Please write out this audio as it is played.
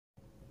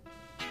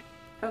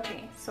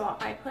Okay, so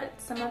I put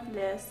some of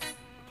this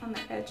on the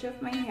edge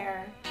of my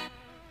hair,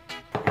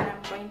 and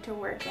I'm going to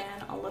work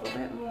in a little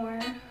bit more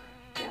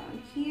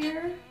down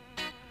here,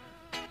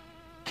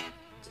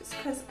 just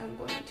because I'm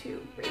going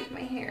to braid my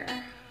hair.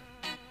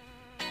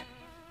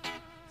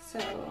 So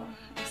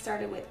I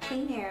started with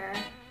clean hair,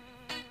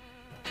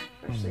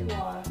 freshly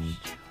washed,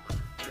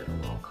 did a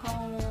little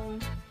comb.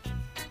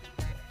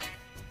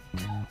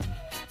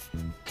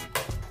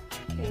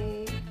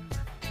 Okay,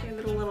 give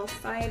it a little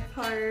side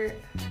part.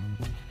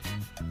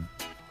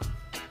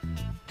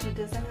 It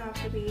doesn't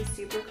have to be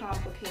super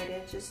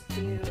complicated, just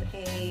do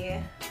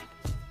a,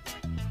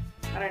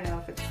 I don't know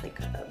if it's like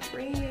a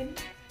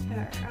braid,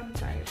 or I'm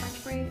sorry, a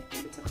French braid. I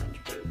think it's a French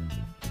braid.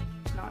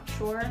 Not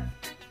sure.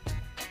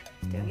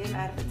 Don't get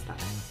mad if it's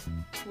not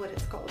what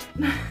it's called.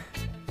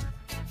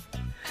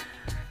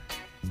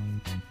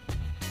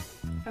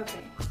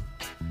 Okay.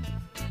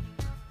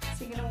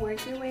 So you're gonna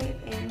work your way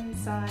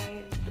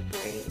inside the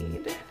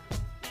braid.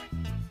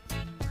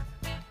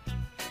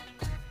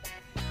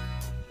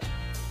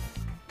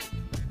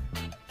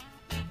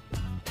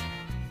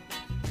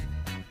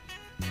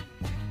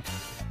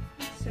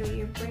 So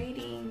you're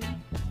braiding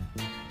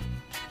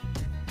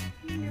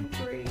your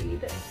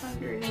braid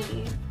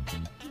underneath.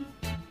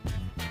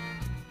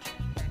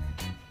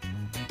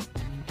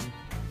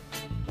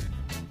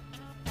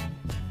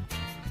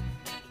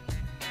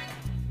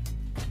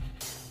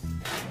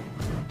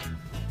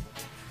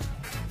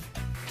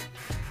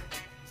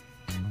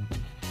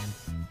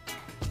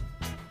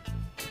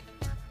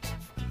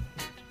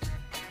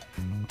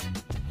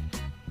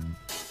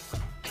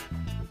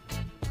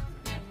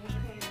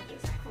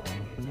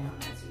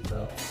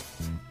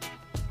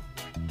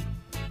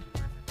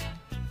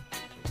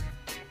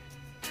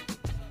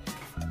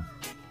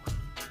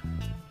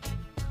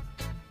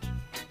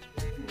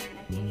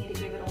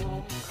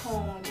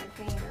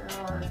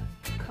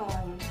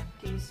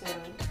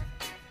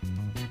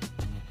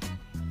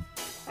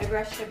 I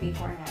brushed it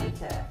beforehand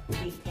to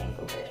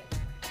detangle it,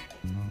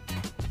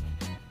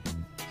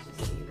 just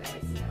so you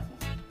guys know.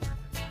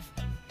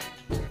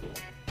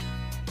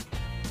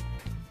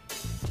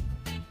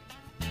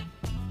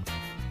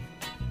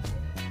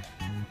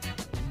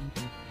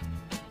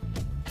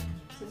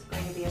 This is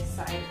going to be a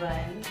side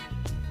bun.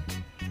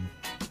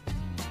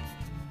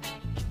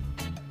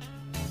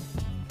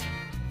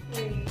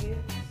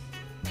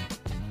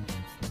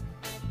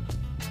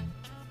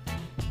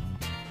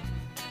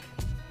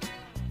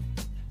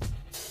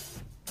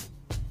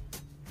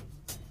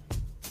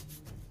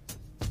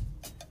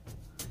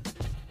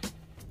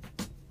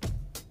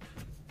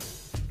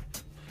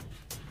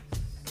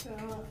 So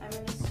I'm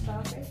going to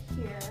stop it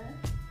here.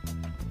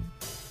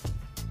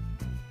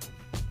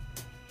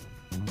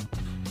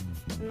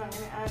 I'm not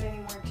going to add any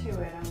more to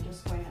it. I'm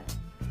just going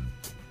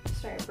to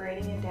start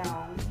braiding it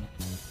down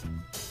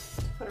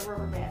to put a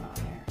rubber band on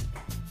there.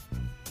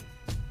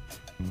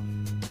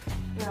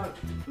 Now,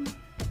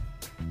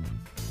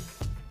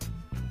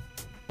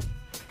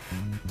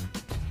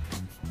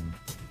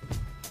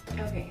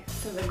 okay,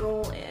 so the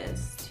goal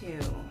is to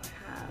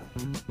have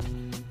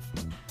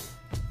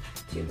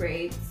 2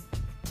 braids.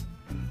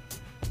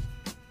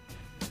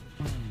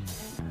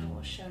 And I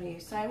will show you.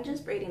 So I'm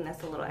just braiding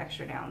this a little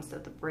extra down so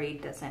the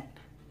braid doesn't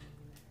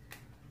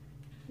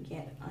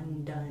get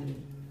undone.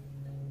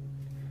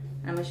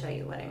 I'm gonna show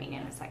you what I mean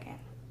in a second.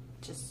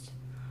 Just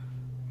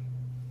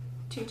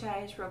 2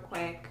 ties real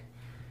quick.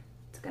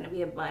 It's gonna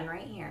be a bun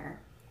right here.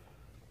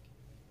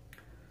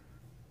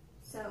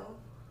 So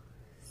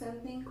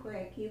something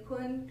quick, you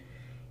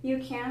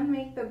can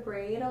make the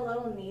braid a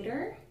little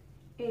neater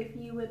if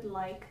you would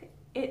like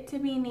it to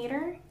be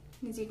neater.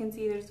 As you can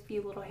see, there's a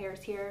few little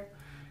hairs here.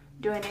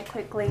 Doing it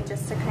quickly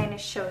just to kind of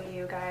show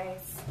you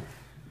guys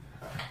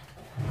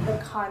the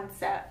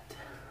concept.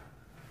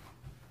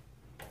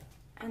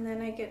 And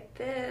then I get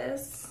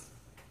this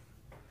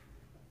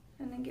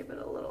and then give it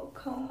a little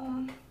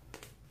comb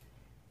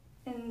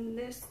in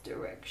this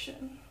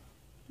direction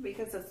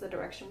because that's the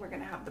direction we're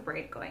gonna have the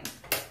braid going.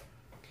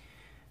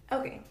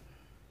 Okay,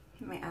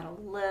 let me add a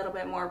little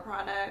bit more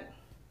product.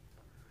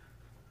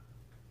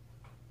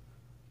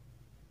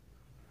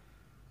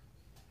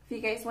 If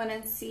you guys want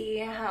to see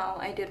how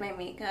I did my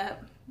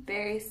makeup,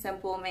 very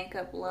simple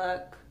makeup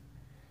look,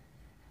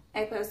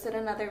 I posted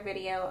another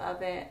video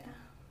of it.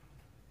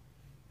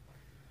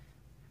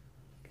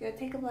 Go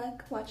take a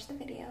look, watch the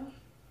video.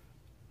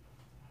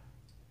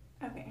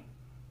 Okay.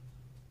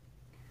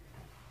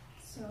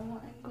 So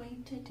I'm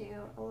going to do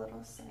a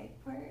little side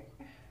part.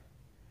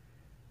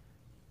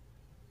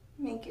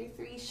 Make your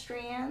 3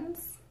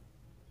 strands.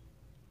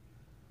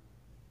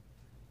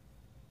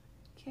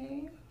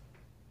 Okay.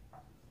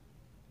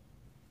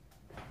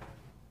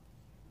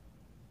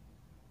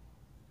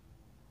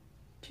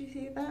 Do you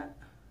see that?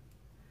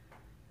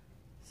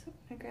 So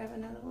I'm gonna grab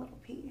another little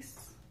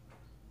piece.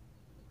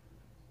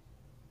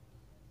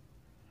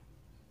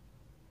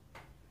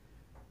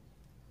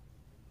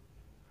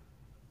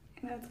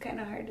 And that's kind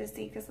of hard to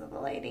see because of the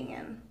lighting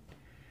and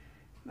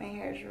my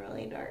hair is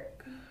really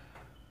dark.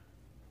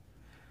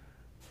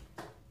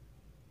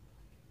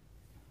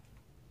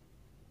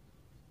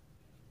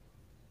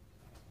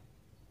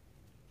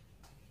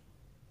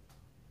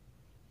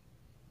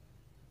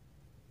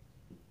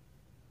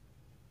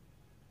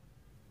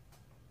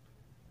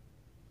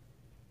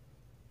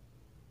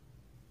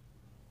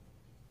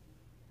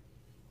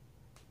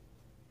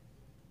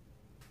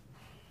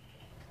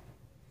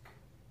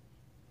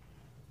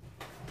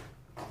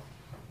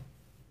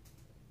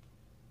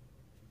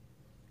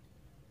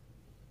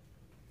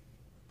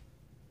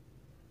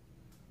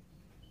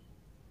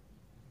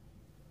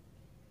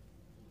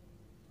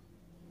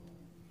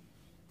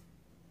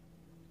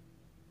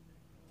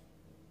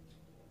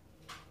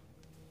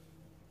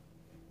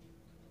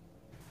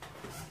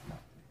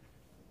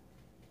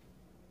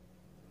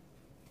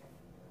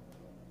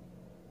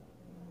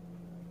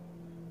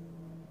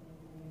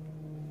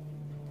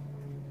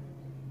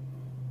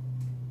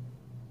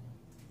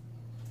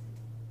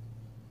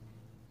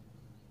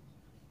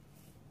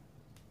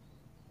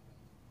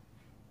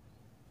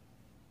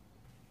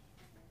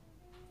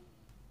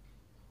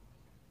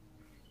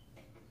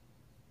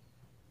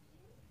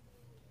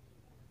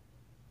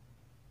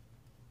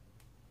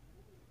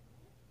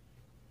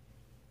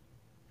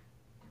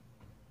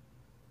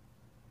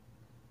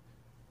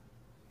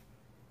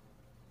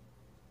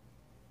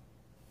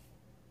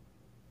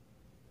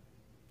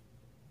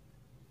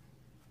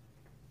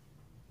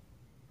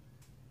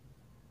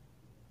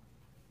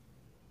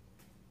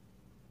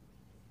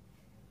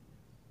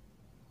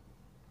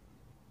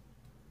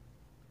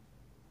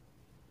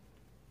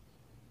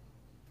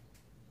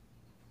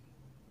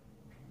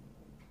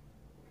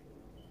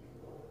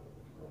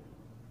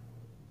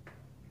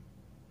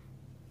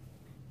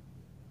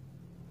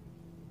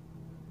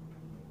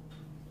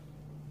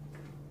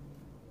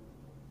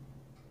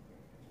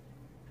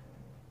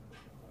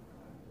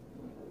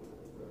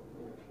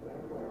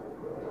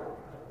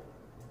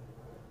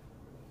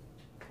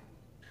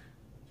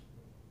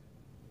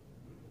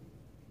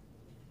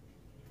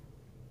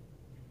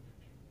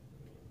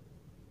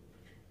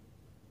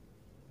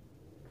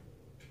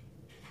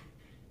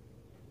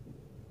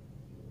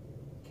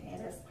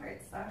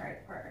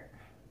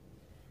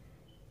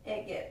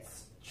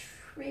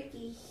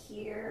 tricky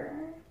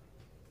here.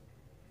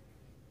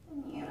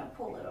 And you're gonna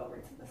pull it over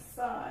to the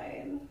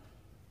side.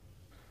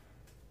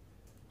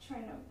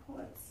 Trying to pull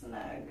it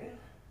snug.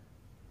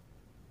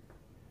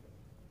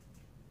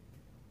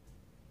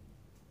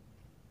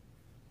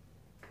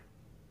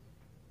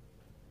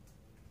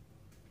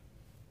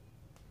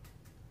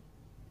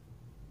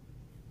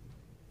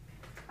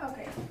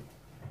 Okay.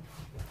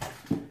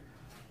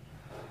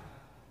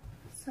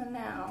 So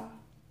now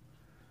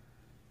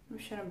I'm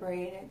just gonna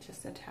braid it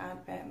just a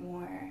tad bit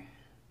more.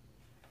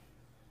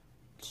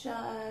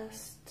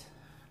 Just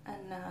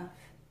enough.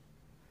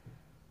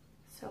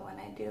 So when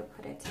I do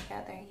put it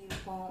together, you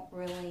won't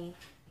really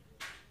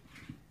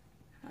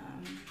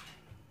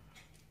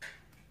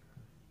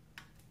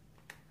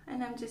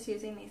and I'm just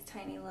using these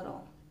tiny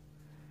little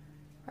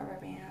rubber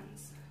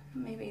bands,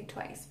 maybe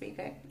twice, be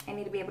good. I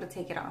need to be able to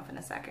take it off in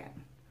a second.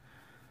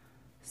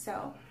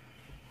 So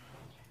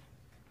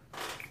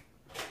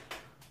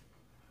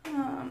there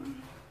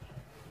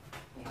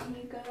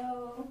you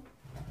go.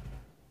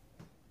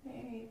 There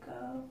you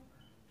go.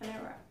 And it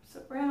wraps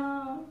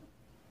around.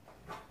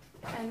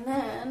 And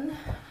then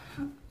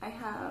I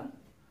have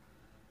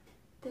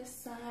this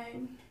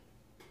side,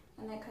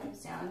 and that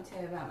comes down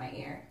to about my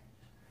ear.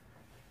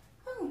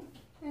 Oh,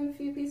 I have a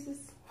few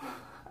pieces.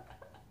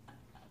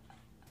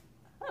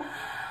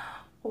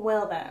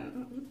 Well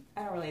then,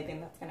 I don't really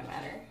think that's gonna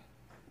matter.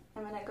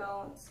 I'm gonna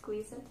go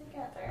squeeze it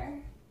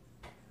together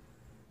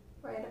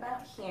right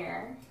about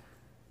here.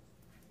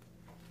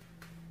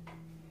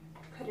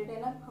 Put it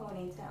in a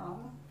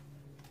ponytail.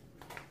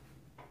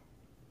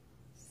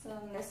 So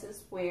this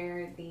is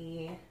where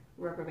the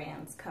rubber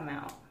bands come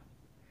out.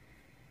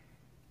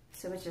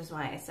 So which is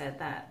why I said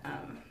that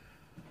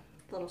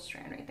little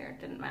strand right there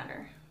didn't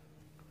matter.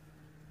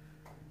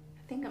 I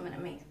think I'm gonna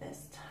make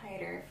this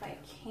tighter if I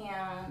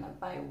can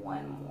by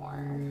one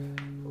more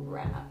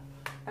wrap.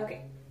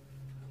 Okay,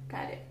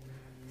 got it.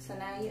 So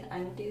now you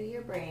undo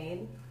your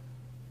braid.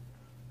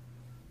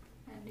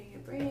 Undo your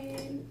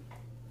braid.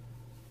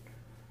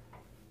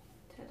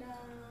 Ta-da.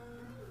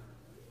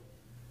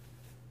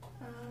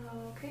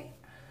 Okay.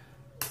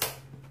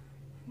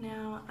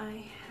 Now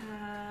I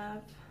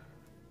have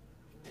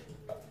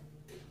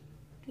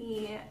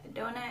the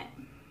donut.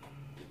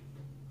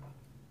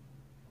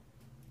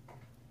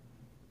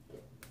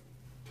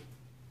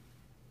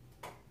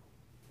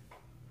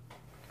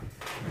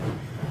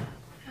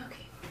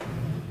 Okay.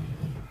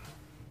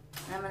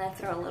 I'm gonna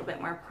throw a little bit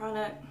more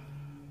product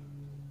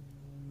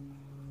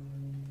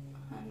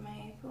on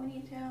my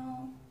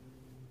ponytail.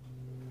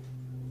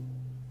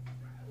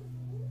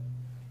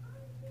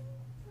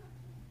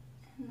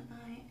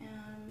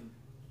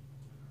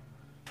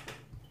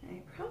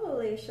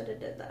 I should have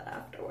did that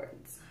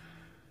afterwards.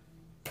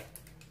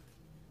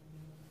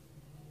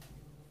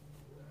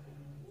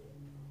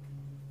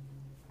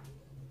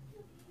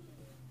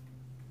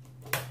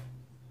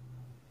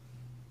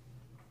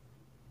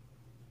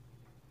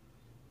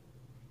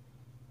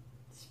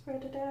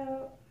 Spread it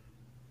out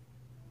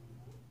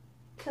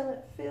till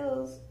it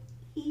feels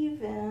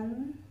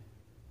even,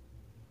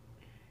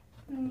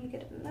 and then you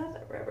get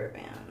another rubber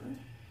band.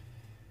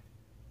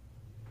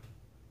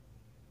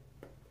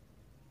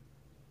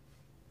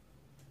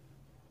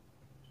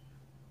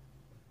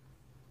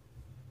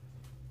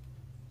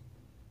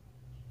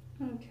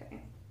 Okay.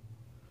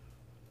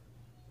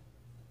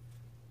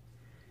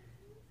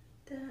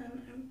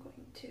 Then I'm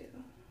going to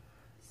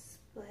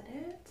split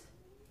it.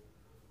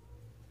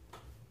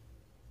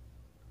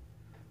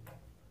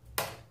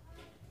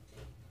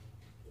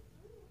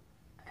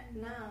 And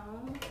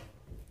now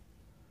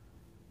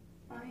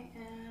I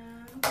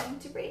am going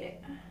to braid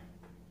it.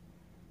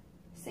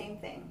 Same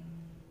thing.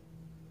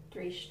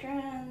 3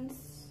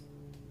 strands.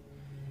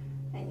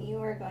 And you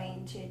are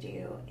going to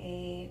do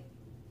a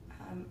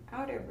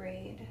outer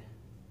braid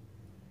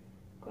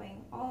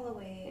going all the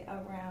way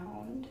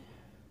around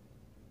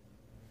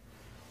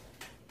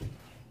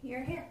your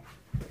hair.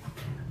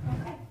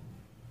 Okay,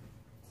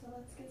 so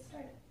let's get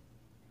started.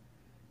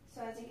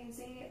 So as you can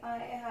see, I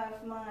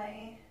have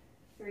my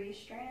 3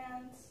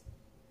 strands.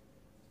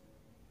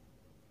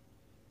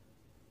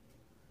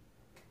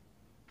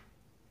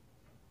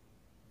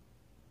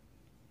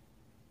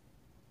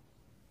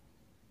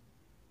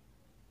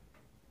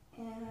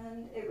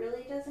 And it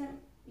really doesn't,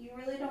 you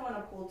really don't want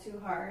to pull too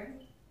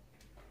hard.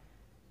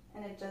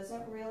 And it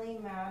doesn't really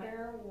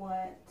matter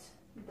what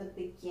the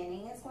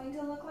beginning is going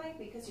to look like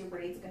because your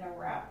braid's going to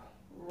wrap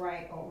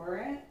right over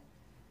it.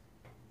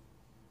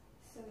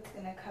 So it's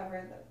going to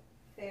cover the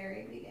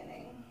very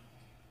beginning.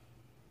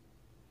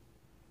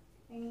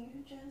 And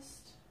you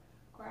just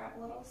grab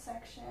little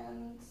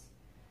sections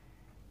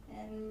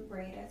and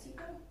braid as you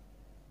go.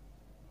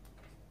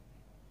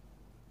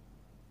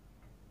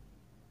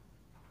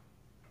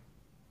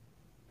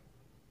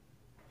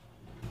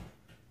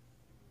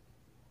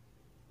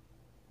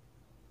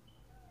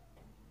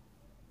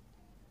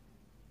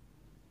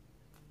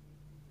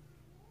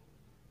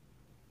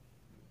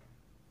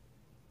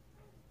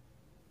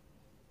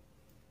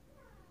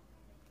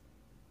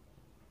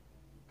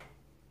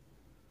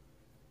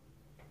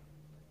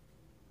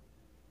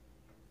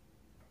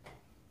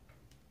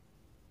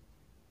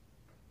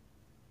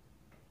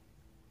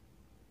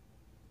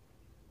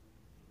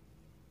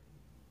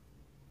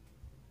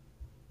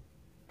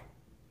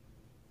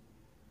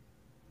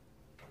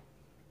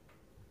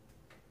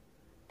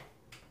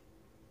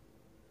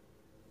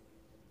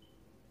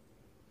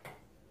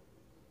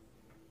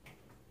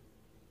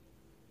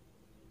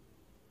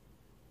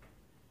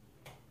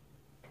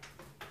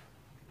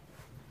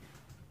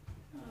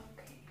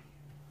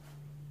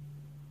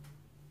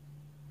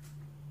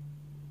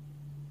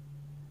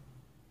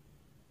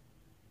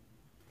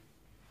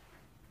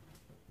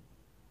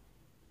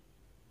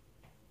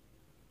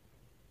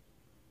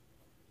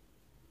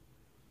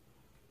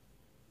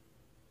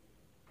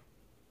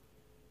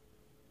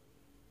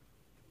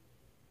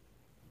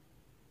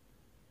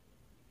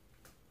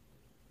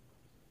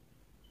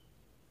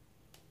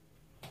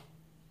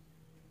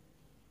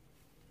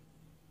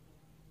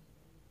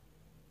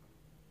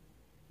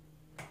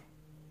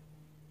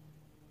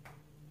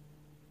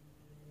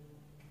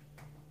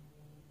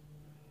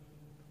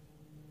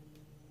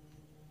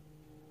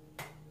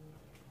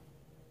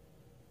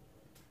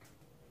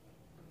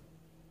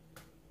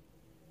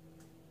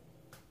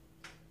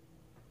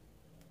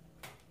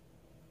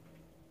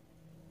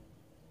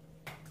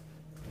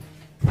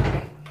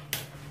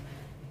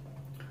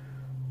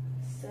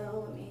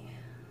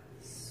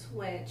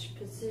 switch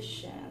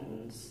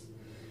positions.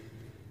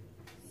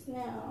 So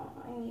now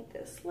I need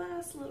this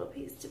last little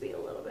piece to be a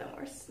little bit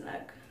more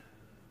snug.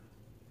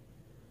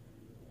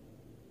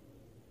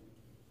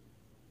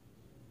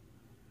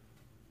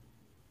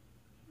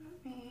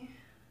 Let me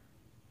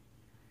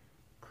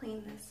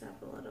clean this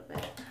up a little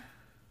bit.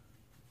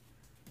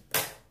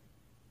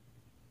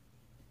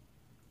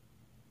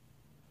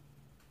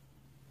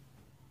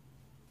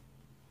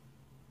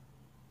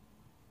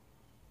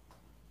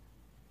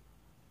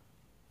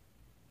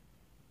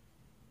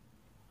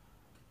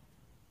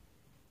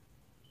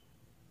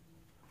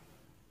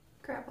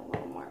 Grab a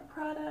little more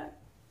product.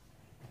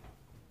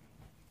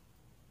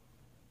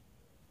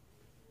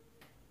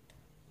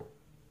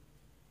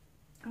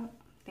 Oh,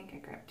 I think I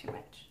grabbed too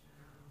much.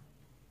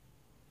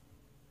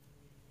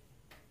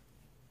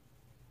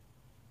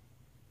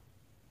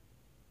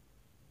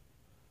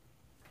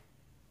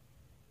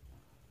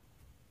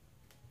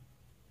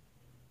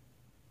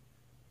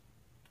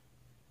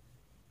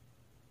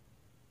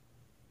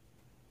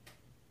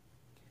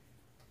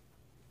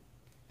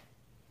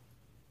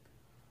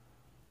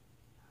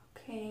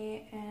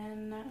 Okay,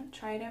 and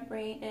try to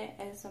braid it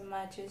as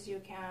much as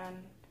you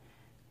can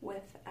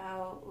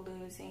without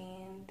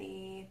losing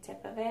the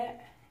tip of it,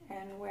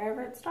 and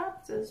wherever it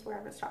stops is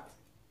wherever it stops.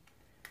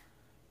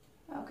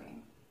 Okay,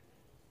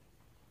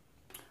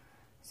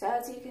 so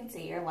as you can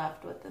see, you're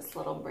left with this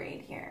little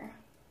braid here.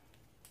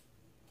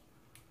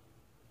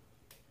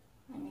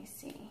 Let me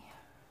see.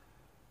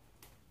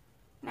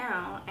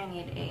 Now I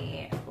need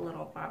a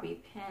little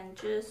bobby pin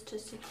just to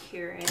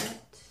secure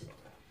it.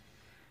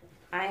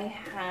 I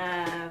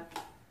have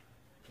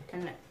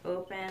an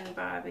open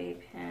bobby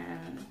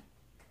pin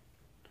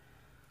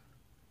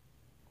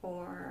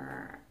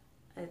or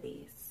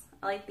these.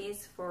 I like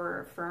these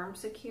for firm,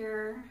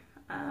 secure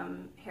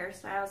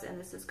hairstyles, and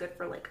this is good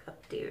for like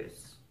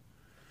updos.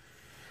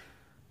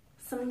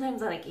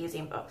 Sometimes I like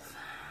using both.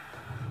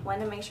 One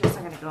to make sure it's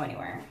not going to go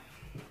anywhere.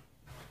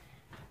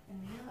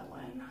 And the other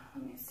one,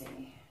 let me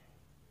see.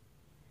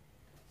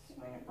 So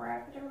I'm going to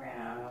wrap it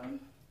around.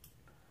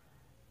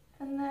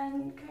 And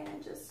then kind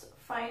of just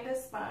find a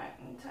spot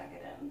and tuck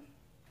it in.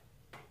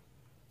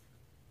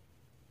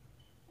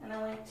 And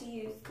I like to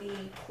use the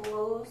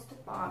closed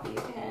bobby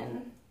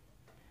pin.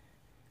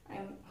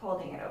 I'm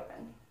holding it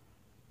open.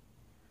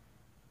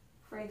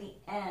 For the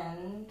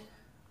end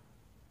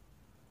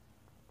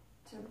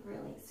to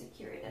really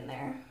secure it in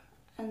there.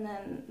 And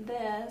then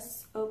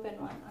this open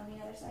one on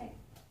the other side.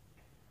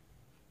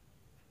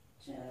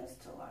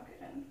 Just to lock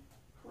it in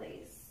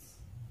place.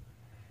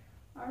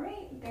 All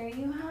right, there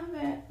you have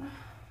it.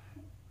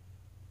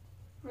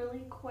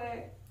 Really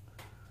quick.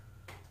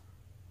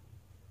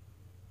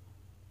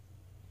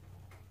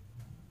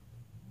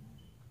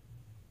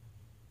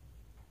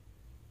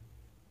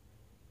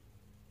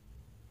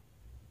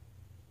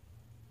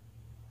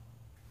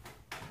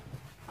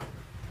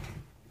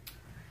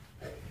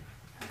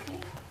 Okay,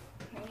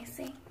 let me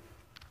see.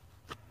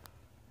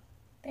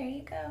 There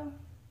you go.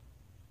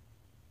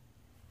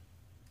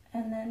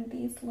 And then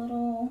these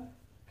little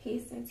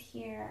pieces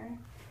here,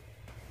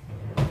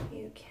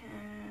 you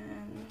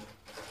can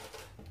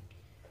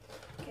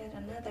get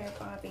another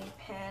bobby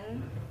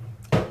pin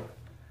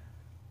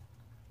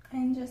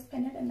and just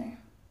pin it in there.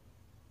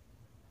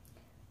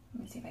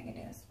 Let me see if I can do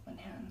this with one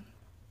hand.